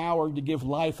he had power to give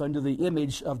life unto the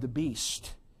image of the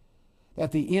beast.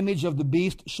 That the image of the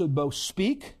beast should both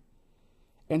speak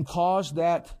and cause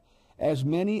that as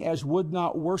many as would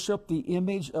not worship the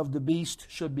image of the beast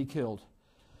should be killed.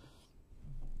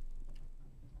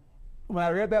 When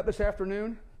I read that this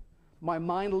afternoon, my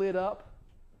mind lit up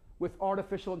with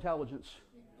artificial intelligence.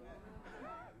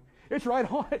 It's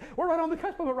right on. We're right on the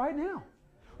cusp of it right now.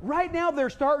 Right now they're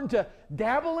starting to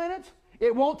dabble in it.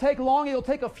 It won't take long. It'll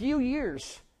take a few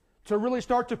years to really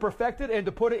start to perfect it and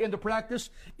to put it into practice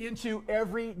into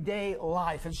everyday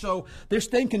life. And so this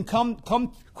thing can come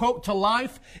quote, to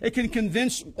life. It can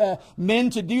convince men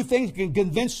to do things. It can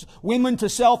convince women to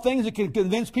sell things. It can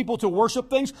convince people to worship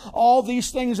things. All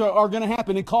these things are going to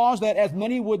happen and cause that as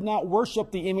many would not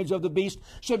worship the image of the beast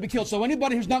should be killed. So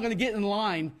anybody who's not going to get in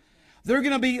line, they're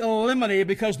going to be eliminated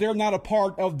because they're not a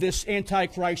part of this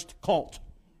Antichrist cult.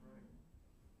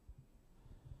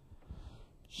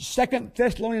 2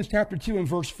 Thessalonians chapter 2 and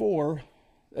verse 4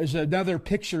 is another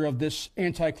picture of this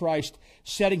Antichrist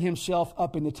setting himself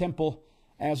up in the temple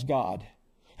as God,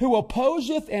 who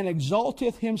opposeth and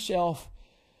exalteth himself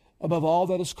above all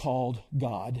that is called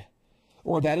God,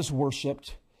 or that is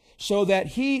worshipped, so that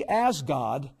he as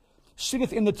God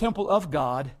sitteth in the temple of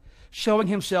God, showing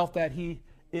himself that he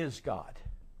is God.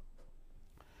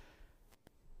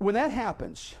 When that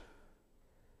happens,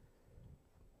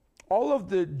 all of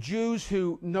the Jews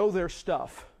who know their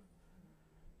stuff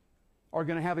are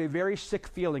going to have a very sick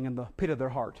feeling in the pit of their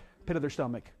heart, pit of their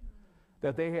stomach,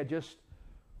 that they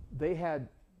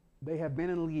have been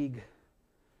in league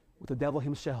with the devil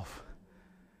himself.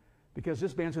 Because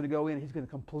this man's going to go in and he's going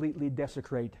to completely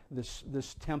desecrate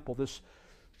this temple, this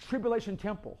tribulation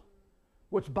temple,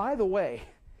 which, by the way,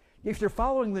 if you're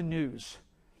following the news,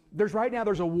 there's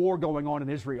a war going on in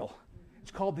Israel.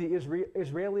 It's called the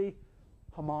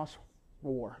Israeli-Hamas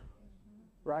war,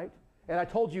 right? And I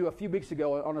told you a few weeks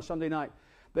ago on a Sunday night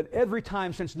that every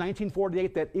time since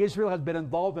 1948 that Israel has been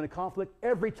involved in a conflict,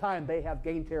 every time they have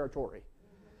gained territory.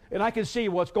 And I can see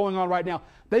what's going on right now.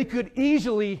 They could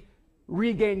easily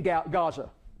regain Gaza.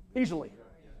 Easily.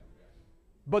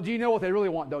 But do you know what they really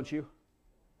want, don't you?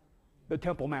 The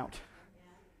Temple Mount.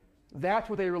 That's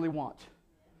what they really want.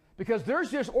 Because there's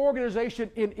this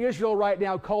organization in Israel right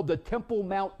now called the Temple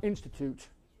Mount Institute,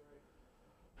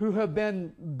 who have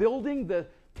been building the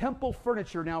temple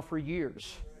furniture now for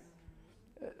years.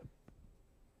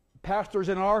 Pastors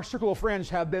in our circle of friends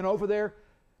have been over there,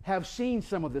 have seen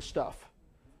some of this stuff.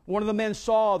 One of the men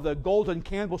saw the golden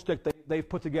candlestick they've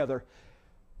put together.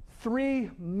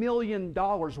 $3 million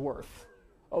worth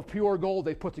of pure gold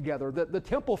they've put together. The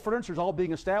temple furniture is all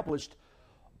being established.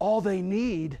 All they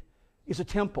need is a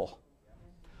temple.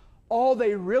 All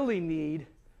they really need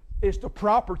is the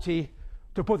property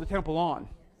to put the temple on.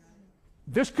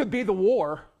 This could be the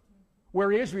war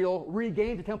where Israel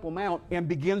regains the Temple Mount and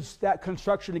begins that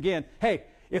construction again. Hey,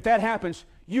 if that happens,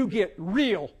 you get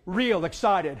real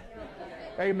excited.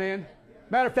 Amen.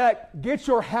 Matter of fact, get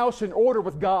your house in order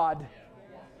with God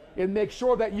and make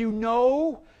sure that you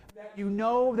know that you're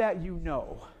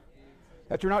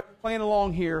not playing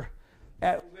along here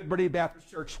at Liberty Baptist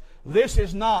Church. This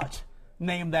is not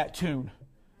Name That Tune.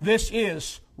 This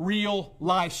is real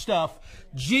life stuff.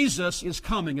 Jesus is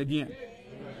coming again.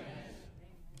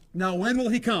 Now, when will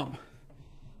he come?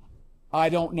 I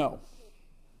don't know.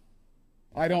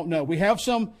 We have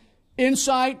some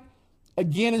insight.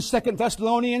 Again, in 2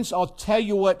 Thessalonians, I'll tell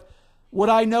you what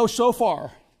I know so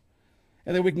far.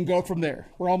 And then we can go from there.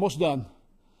 We're almost done.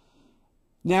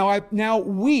 Now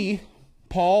we,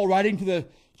 Paul, writing to the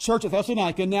church of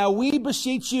Thessalonica, now we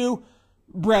beseech you,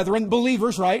 brethren,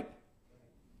 believers, right?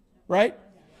 Right?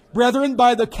 Brethren,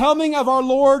 by the coming of our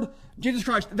Lord Jesus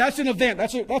Christ. That's an event.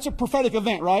 That's a prophetic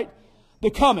event, right? The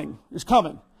coming is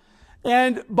coming.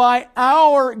 And by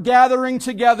our gathering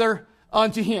together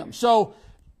unto him. So,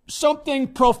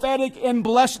 something prophetic and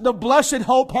the blessed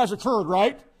hope has occurred,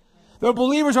 right? The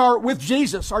believers are with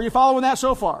Jesus. Are you following that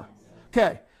so far?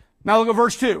 Okay. Now look at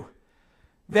verse 2.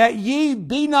 That ye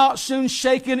be not soon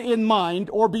shaken in mind,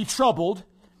 or be troubled,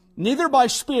 neither by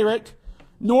spirit,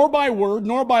 nor by word,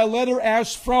 nor by letter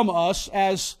as from us,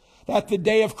 as that the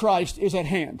day of Christ is at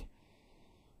hand.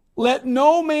 Let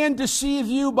no man deceive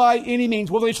you by any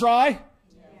means. Will they try? Yes.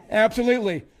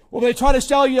 Absolutely. Will they try to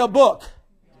sell you a book?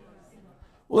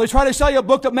 Will they try to sell you a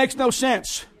book that makes no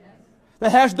sense?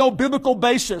 That has no biblical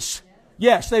basis?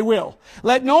 Yes, they will.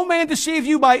 Let no man deceive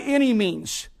you by any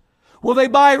means. Will they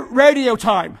buy radio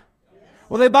time?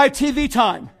 Will they buy TV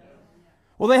time?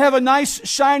 Will they have a nice,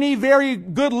 shiny, very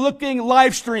good-looking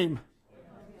live stream?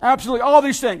 Absolutely. All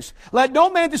these things. Let no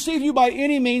man deceive you by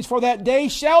any means, for that day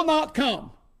shall not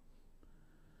come,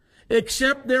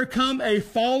 except there come a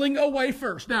falling away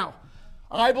first. Now,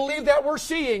 I believe that we're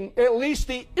seeing at least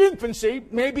the infancy,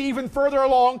 maybe even further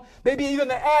along, maybe even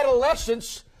the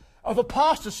adolescence of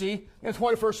apostasy in the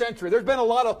 21st century. There's been a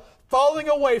lot of falling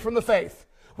away from the faith.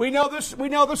 We know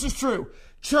this is true.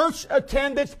 Church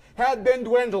attendance had been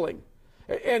dwindling.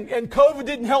 And COVID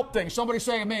didn't help things. Somebody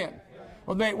say amen.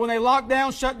 When they locked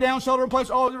down, shut down, shelter in place,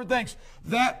 all different things,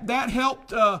 that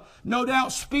helped, no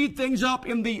doubt, speed things up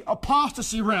in the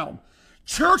apostasy realm.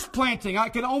 Church planting, I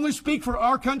can only speak for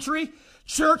our country.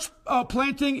 Church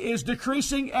planting is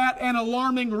decreasing at an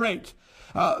alarming rate.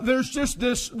 There's just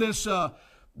this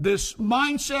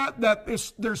mindset that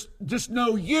there's just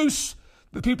no use.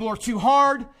 The people are too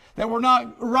hard. That we're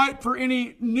not ripe for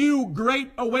any new great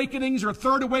awakenings or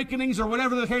third awakenings or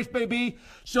whatever the case may be.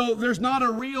 So there's not a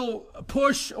real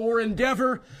push or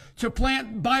endeavor to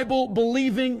plant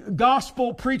Bible-believing,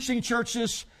 gospel-preaching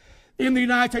churches in the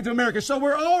United States of America. So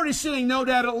we're already seeing, no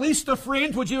doubt, at least the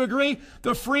fringe, would you agree?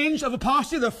 The fringe of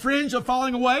apostasy, the fringe of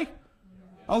falling away?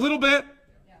 A little bit?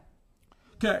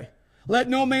 Okay. Let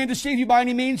no man deceive you by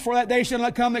any means, for that day shall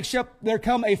not come except there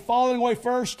come a falling away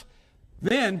first.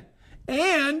 Then,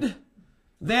 and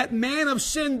that man of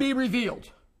sin be revealed.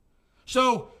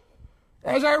 So,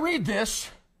 as I read this,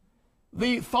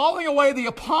 the falling away, the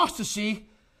apostasy,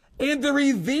 and the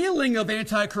revealing of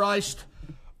Antichrist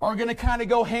are going to kind of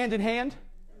go hand in hand.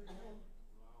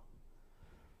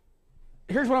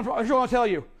 Here's what I want to tell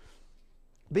you.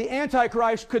 The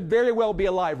Antichrist could very well be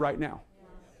alive right now.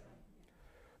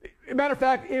 As a matter of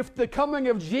fact, if the coming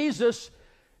of Jesus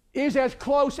is as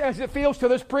close as it feels to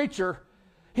this preacher,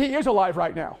 he is alive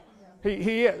right now.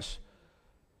 He is.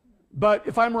 But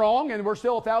if I'm wrong and we're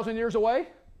still 1,000 years away,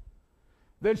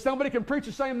 then somebody can preach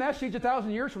the same message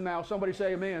 1,000 years from now. Somebody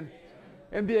say amen.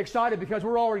 And be excited because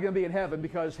we're already going to be in heaven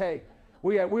because, hey,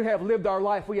 we have lived our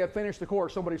life. We have finished the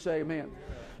course. Somebody say amen.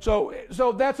 So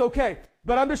that's okay.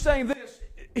 But I'm just saying this.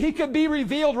 He could be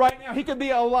revealed right now. He could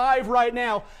be alive right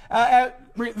now,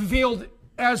 revealed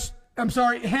as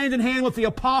hand in hand with the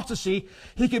apostasy,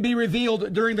 he could be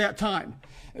revealed during that time.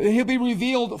 He'll be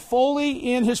revealed fully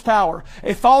in his power.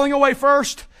 A falling away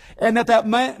first, and that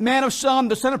man of son,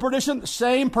 the son of perdition,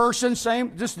 same person,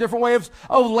 just different way of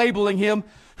labeling him,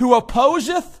 who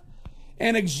opposeth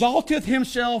and exalteth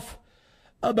himself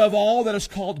above all that is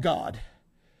called God,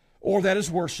 or that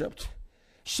is worshipped,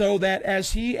 so that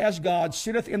as he, as God,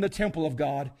 sitteth in the temple of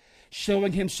God,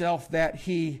 showing himself that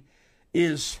he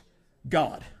is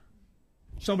God.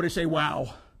 Somebody say,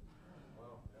 wow.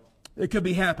 It could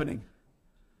be happening.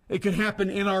 It could happen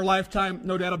in our lifetime,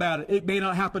 no doubt about it. It may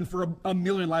not happen for a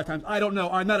million lifetimes. I don't know.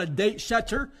 I'm not a date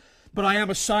setter, but I am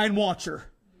a sign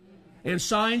watcher. And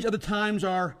signs of the times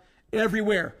are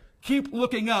everywhere. Keep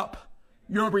looking up.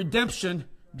 Your redemption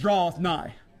draweth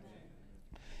nigh.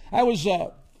 I was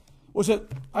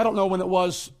it, I don't know when it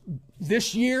was,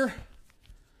 this year,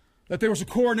 that there was a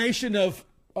coronation of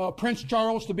Prince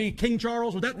Charles to be King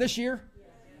Charles. Was that this year?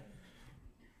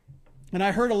 And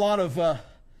I heard a lot of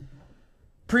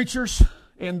preachers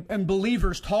and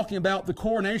believers talking about the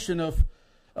coronation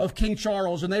of King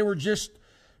Charles, and they were just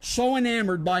so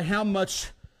enamored by how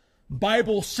much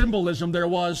Bible symbolism there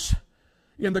was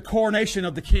in the coronation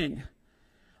of the king.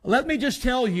 Let me just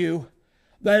tell you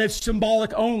that it's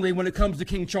symbolic only when it comes to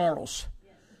King Charles.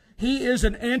 He is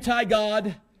an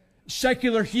anti-God,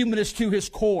 secular humanist to his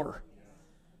core.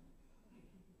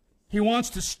 I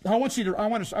want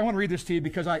to read this to you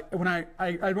because when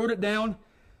I wrote it down,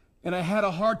 and I had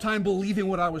a hard time believing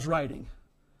what I was writing.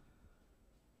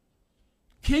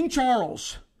 King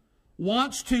Charles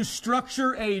wants to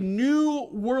structure a new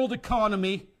world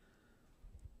economy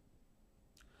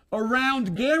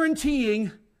around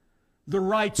guaranteeing the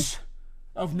rights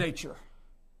of nature.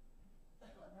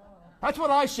 That's what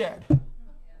I said.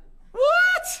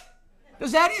 What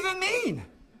does that even mean?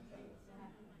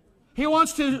 He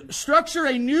wants to structure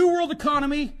a new world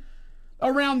economy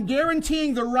around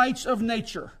guaranteeing the rights of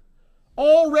nature.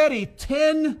 Already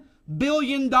 $10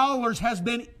 billion has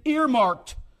been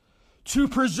earmarked to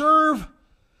preserve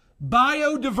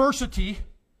biodiversity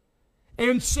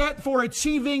and set for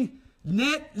achieving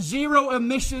net zero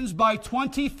emissions by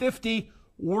 2050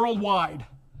 worldwide.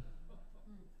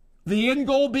 The end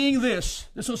goal being this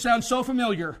will sound so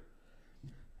familiar,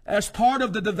 as part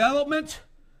of the development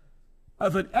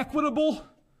of an equitable,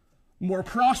 more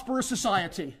prosperous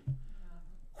society.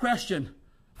 Question,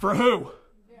 for who?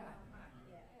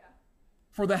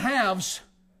 For the haves,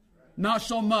 not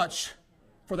so much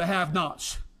for the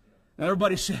have-nots. And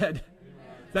everybody said,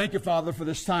 thank you, Father, for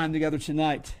this time together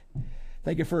tonight.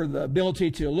 Thank you for the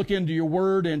ability to look into your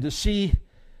word and to see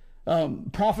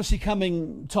prophecy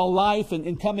coming to life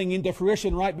and coming into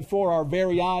fruition right before our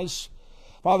very eyes.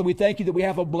 Father, we thank you that we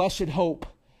have a blessed hope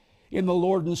in the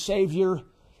Lord and Savior,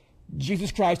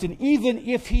 Jesus Christ. And even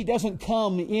if he doesn't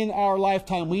come in our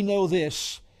lifetime, we know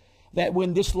this, that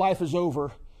when this life is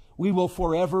over, we will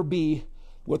forever be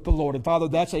with the Lord. And Father,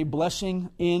 that's a blessing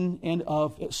in and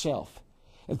of itself.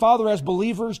 And Father, as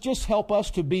believers, just help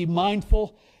us to be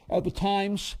mindful of the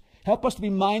times. Help us to be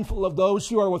mindful of those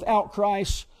who are without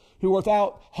Christ, who are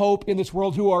without hope in this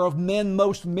world, who are of men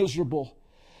most miserable.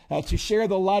 To share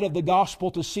the light of the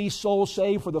gospel, to see souls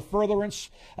saved for the furtherance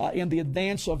and the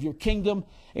advance of your kingdom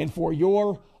and for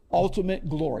your ultimate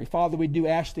glory. Father, we do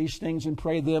ask these things and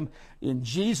pray them in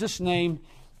Jesus' name.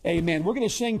 Amen. We're going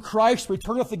to sing Christ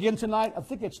Returneth again tonight. I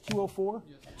think it's 204.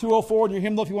 Yes. 204 in your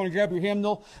hymnal if you want to grab your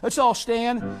hymnal. Let's all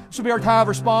stand. This will be our time of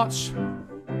response.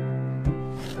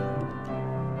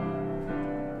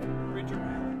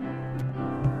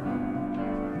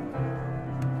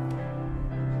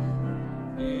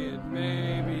 It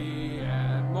may be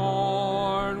at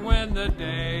morn when the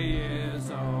day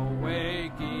is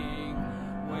awaking,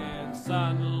 when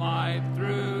sunlight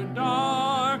through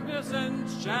darkness and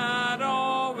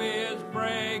shadow is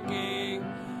breaking,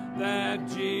 that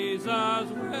Jesus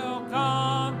will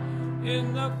come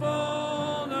in the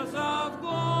fullness of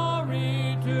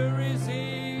glory to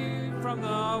receive from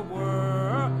the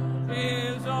world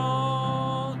his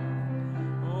own.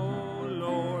 Oh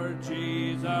Lord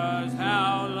Jesus,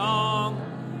 how long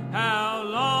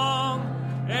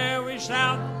ere we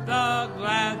shout the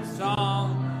glad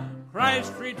song,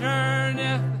 Christ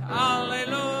returneth,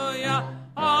 hallelujah,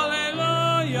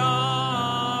 hallelujah,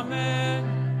 amen,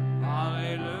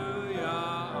 hallelujah,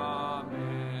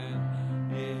 amen.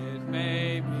 It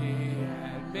may be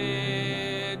at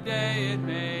midday, it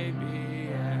may be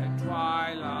at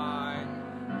twilight,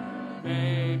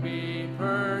 maybe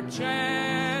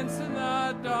perchance in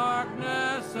the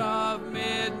darkness of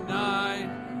midnight,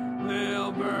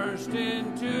 we'll burst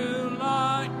into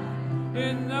light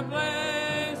in the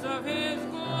blaze of his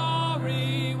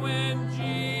glory when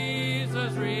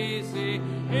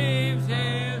receives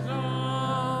his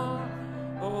own.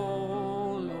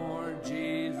 Oh Lord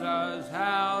Jesus,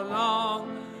 how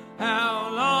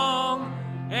long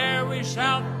ere we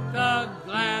shout the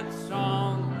glad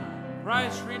song?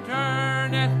 Christ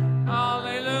returneth,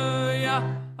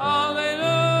 hallelujah, hallelujah.